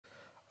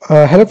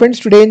Hello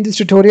friends, today in this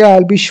tutorial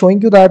I'll be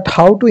showing you that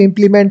how to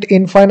implement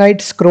infinite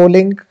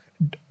scrolling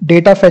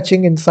data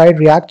fetching inside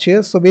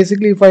React.js. So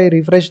basically if I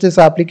refresh this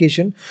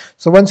application,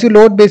 so once you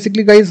load,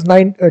 basically guys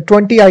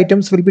 20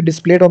 items will be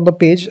displayed on the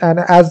page, and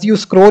as you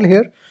scroll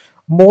here,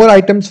 more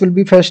items will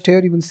be fetched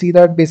here. You will see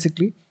that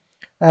basically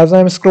as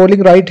I'm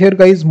scrolling right here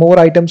guys, more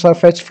items are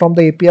fetched from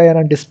the API and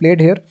are displayed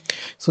here.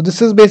 So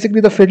this is basically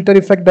the filter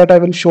effect that I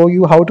will show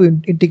you how to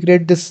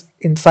integrate this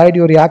inside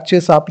your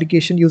React.js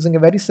application using a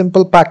very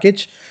simple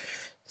package.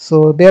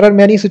 So there are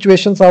many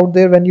situations out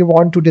there when you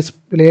want to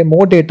display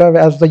more data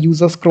as the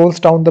user scrolls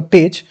down the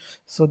page.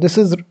 So this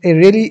is a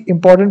really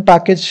important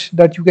package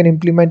that you can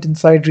implement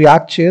inside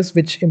React.js,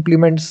 which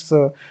implements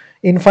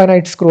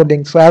infinite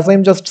scrolling. So as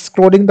I'm just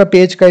scrolling the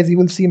page guys, you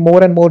will see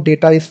more and more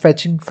data is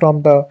fetching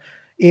from the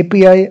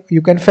API.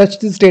 You can fetch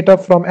this data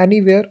from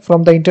anywhere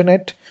from the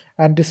internet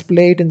and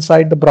display it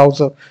inside the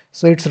browser.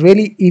 So it's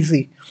really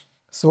easy.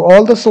 So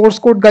all the source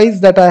code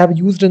guys that I have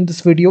used in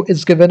this video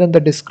is given in the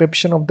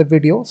description of the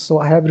video. So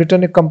I have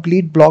written a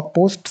complete blog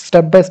post,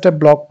 step-by-step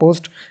blog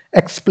post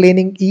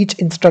explaining each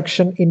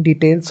instruction in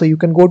detail. So you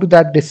can go to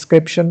that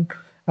description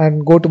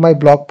and go to my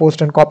blog post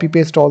and copy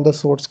paste all the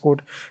source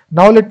code.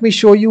 Now let me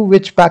show you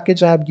which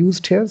package I have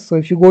used here. So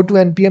if you go to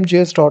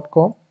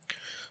npmjs.com,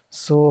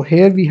 so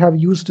here we have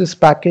used this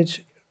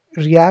package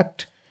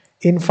React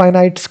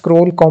infinite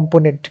scroll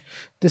component.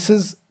 This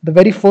is the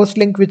very first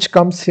link which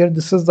comes here.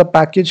 This is the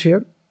package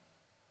here,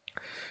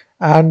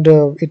 and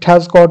it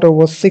has got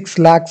over 6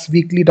 lakhs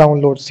weekly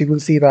downloads. You will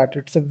see that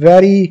it's a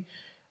very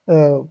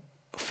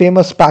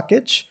famous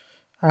package,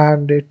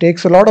 and it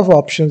takes a lot of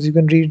options. You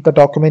can read the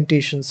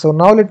documentation. So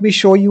now let me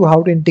show you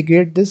how to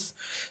integrate this.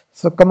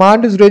 So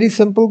command is really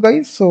simple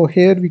guys. So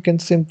here we can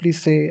simply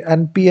say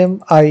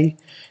npm I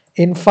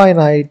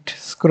infinite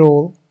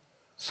scroll,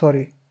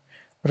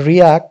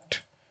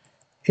 React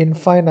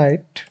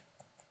infinite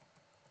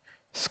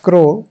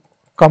scroll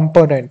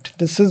component.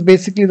 This is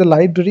basically the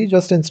library.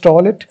 Just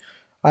install it.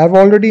 I have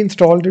already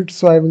installed it,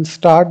 so I will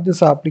start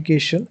this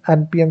application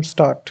npm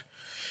start.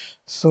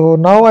 So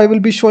now I will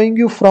be showing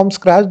you from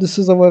scratch. This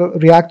is our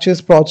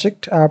React.js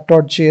project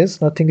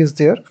app.js. Nothing is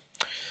there.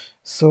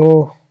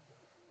 So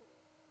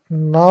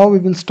now we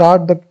will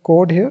start the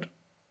code here.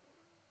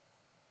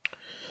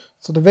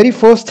 So the very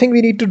first thing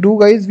we need to do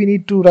guys, we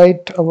need to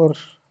write our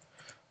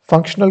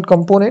functional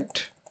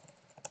component.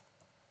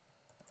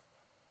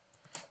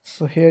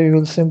 So here you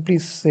will simply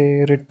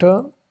say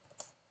return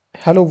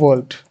hello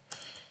world.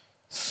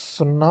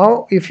 So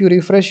now if you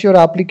refresh your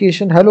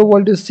application, hello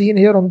world is seen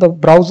here on the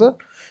browser.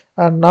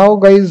 And now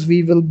guys,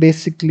 we will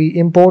basically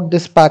import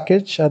this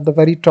package at the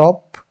very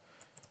top.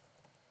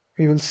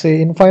 We will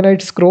say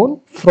infinite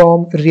scroll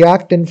from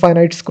React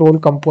infinite scroll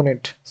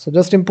component. So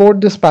just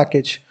import this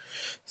package.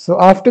 So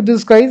after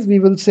this guys, we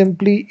will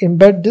simply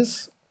embed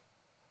this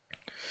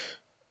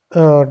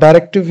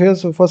directive here.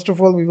 So first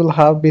of all, we will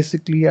have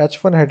basically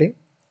h1 heading.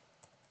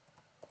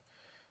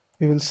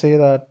 We will say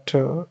that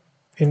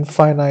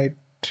infinite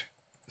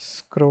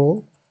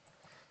scroll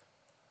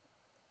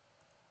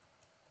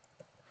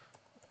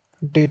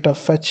data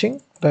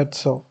fetching,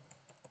 that's all.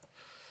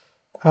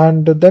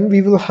 And then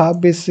we will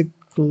have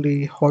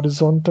basically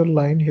horizontal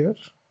line here.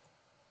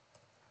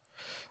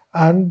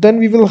 And then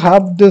we will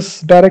have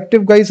this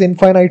directive guys,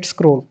 infinite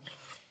scroll.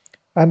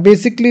 And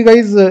basically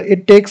guys,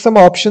 it takes some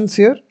options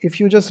here.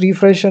 If you just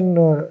refresh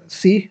and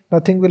see,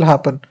 nothing will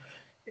happen.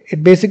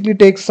 It basically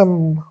takes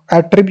some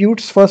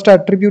attributes. First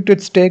attribute,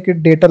 it's take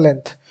it data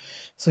length.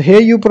 So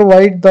here you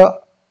provide the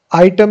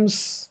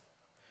items,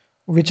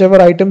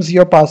 whichever items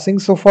you're passing.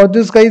 So for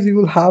this guys, we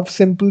will have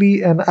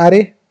simply an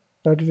array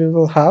that we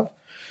will have.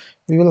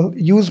 We will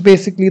use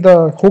basically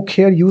the hook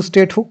here, use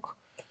state hook.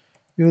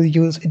 We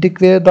will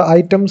declare the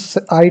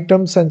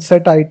items and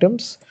set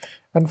items,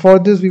 and for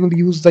this we will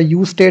use the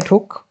use state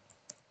hook,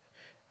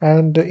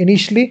 and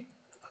initially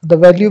the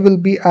value will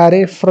be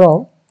array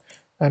from,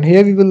 and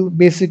here we will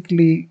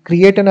basically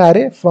create an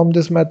array from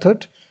this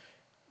method,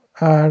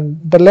 and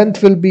the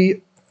length will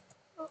be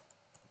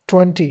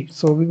 20.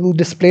 So we will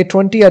display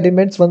 20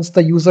 elements once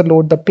the user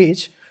load the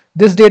page.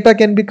 This data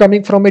can be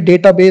coming from a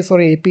database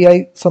or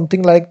API,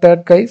 something like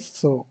that guys.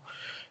 So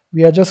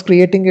we are just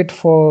creating it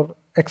for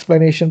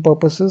explanation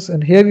purposes,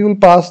 and here we will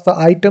pass the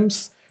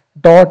items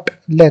dot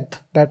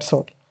length, that's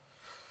all.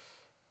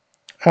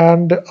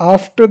 And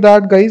after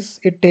that guys,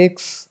 it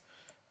takes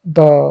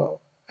the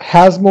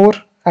has more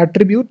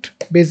attribute.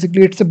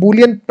 Basically it's a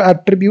boolean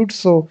attribute,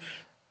 so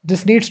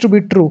this needs to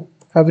be true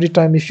every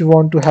time if you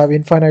want to have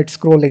infinite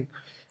scrolling.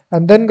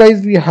 And then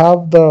guys, we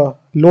have the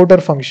loader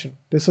function.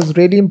 This is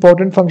really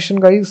important function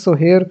guys. So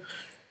here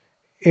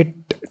it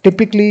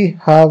typically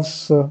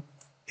has a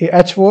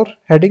h4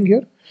 heading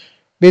here,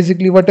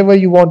 basically whatever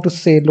you want to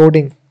say,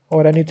 loading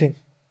or anything.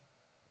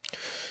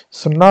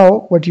 So now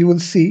what you will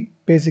see,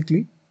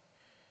 basically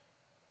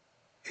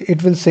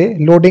it will say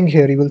loading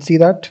here. You will see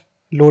that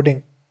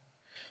loading.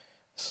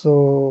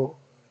 So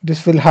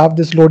this will have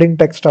this loading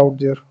text out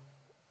there.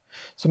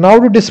 So now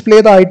to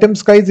display the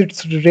items guys,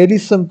 it's really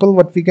simple.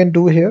 What we can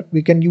do here,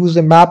 we can use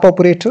a map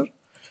operator.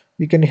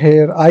 we can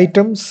here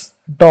items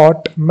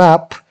dot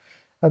map,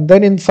 and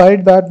then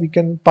inside that we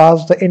can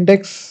pass the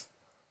index,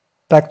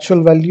 the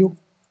actual value,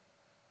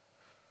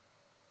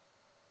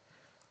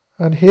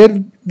 and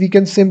here we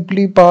can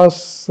simply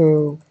pass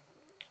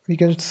we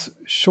can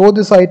show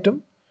this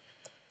item,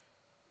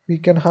 we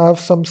can have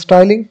some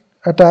styling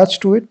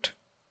attached to it,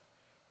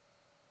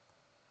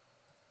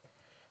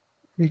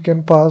 we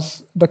can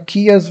pass the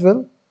key as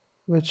well,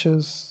 which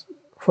is,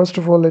 first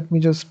of all let me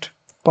just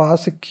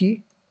pass a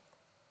key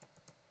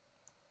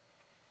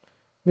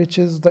which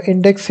is the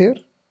index here,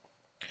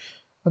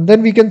 and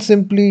then we can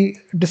simply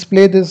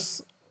display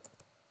this.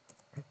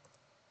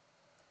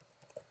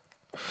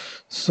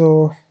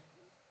 So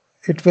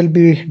it will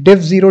be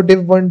div 0,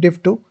 div 1,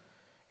 div 2,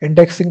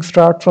 indexing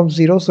start from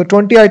 0. So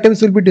 20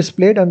 items will be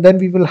displayed, and then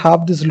we will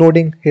have this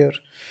loading here.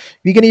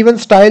 We can even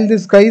style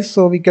this, guys,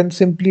 so we can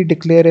simply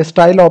declare a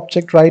style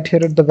object right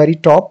here at the very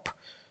top,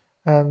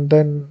 and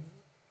then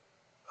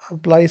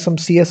apply some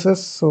CSS.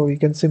 So we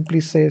can simply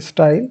say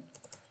style,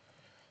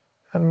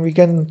 and we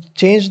can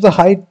change the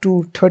height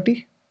to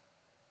 30.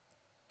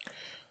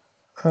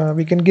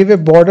 We can give a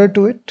border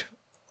to it,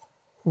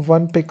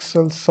 1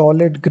 pixel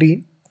solid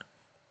green.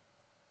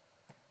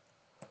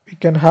 We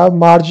can have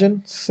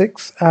margin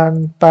 6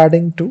 and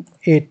padding to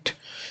 8.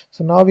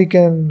 So now we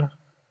can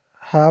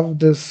have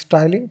this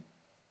styling.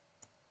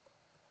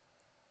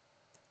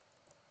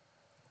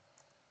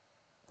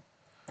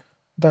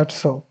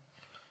 That's all.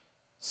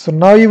 So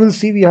now you will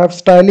see we have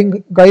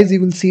styling, guys.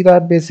 You will see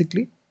that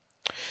basically.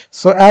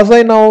 So as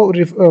I now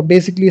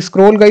basically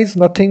scroll, guys,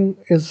 nothing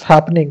is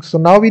happening. So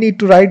now we need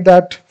to write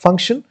that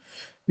function.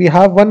 We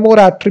have one more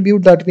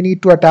attribute that we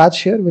need to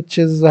attach here, which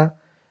is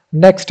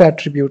next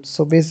attribute.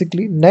 So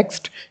basically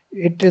next,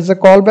 it is a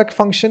callback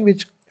function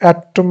which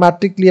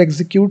automatically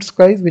executes,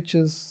 guys, which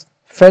is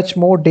fetch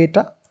more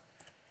data.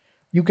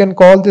 You can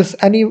call this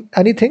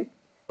anything,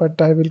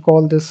 but I will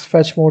call this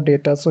fetch more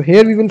data. So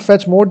here we will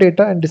fetch more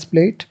data and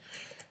display it,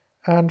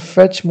 and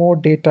fetch more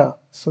data.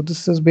 So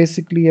this is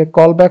basically a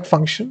callback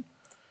function.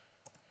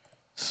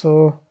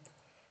 So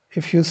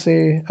if you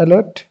say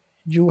alert,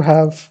 you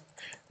have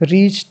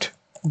reached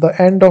the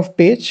end of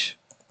page.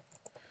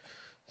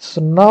 So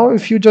now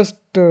if you just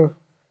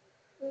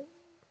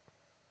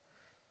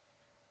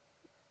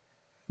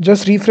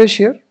refresh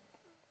here,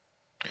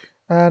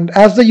 and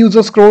as the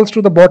user scrolls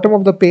to the bottom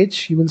of the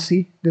page, you will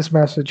see this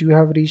message, you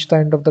have reached the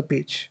end of the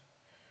page.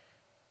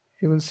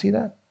 You will see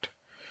that.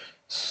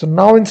 So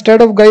now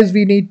instead of, guys,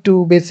 we need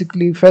to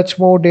basically fetch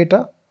more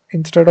data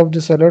instead of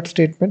this alert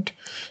statement.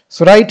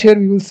 So right here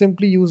we will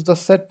simply use the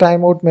set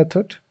timeout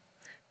method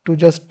to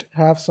just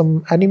have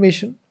some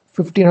animation.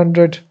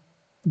 1500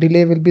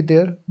 delay will be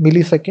there,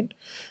 millisecond.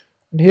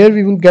 And here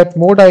we will get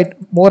more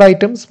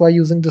items by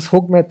using this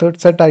hook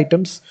method, set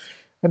items.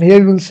 And here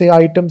we will say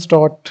items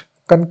dot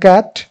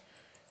concat,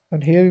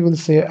 and here we will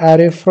say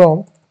array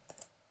from,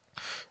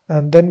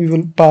 and then we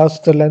will pass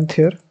the length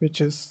here,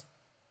 which is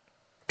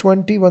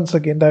 20 once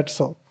again. That's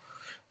all.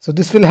 So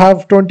this will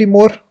have 20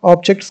 more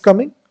objects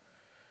coming.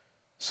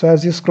 So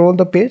as you scroll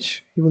the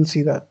page, you will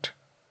see that.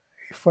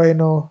 If I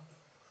now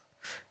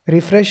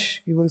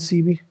refresh, you will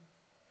see me.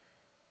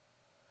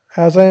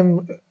 As I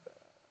am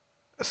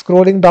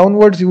scrolling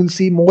downwards, you will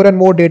see more and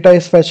more data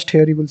is fetched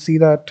here. You will see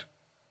that.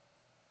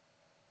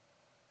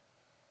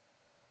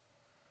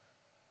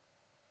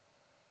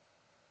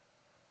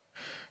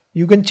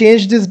 You can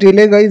change this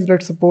delay, guys.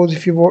 Let's suppose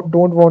if you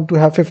don't want to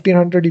have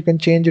 1500, you can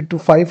change it to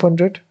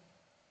 500.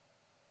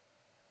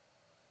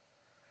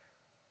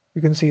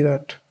 You can see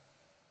that.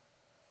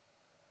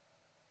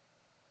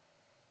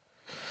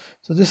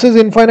 So this is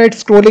infinite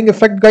scrolling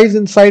effect, guys.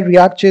 Inside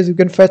React.js, you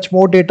can fetch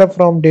more data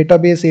from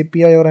database,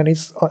 API, or any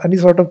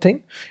sort of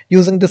thing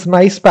using this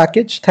nice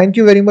package. Thank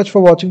you very much for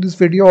watching this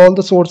video. All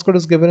the source code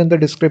is given in the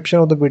description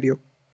of the video.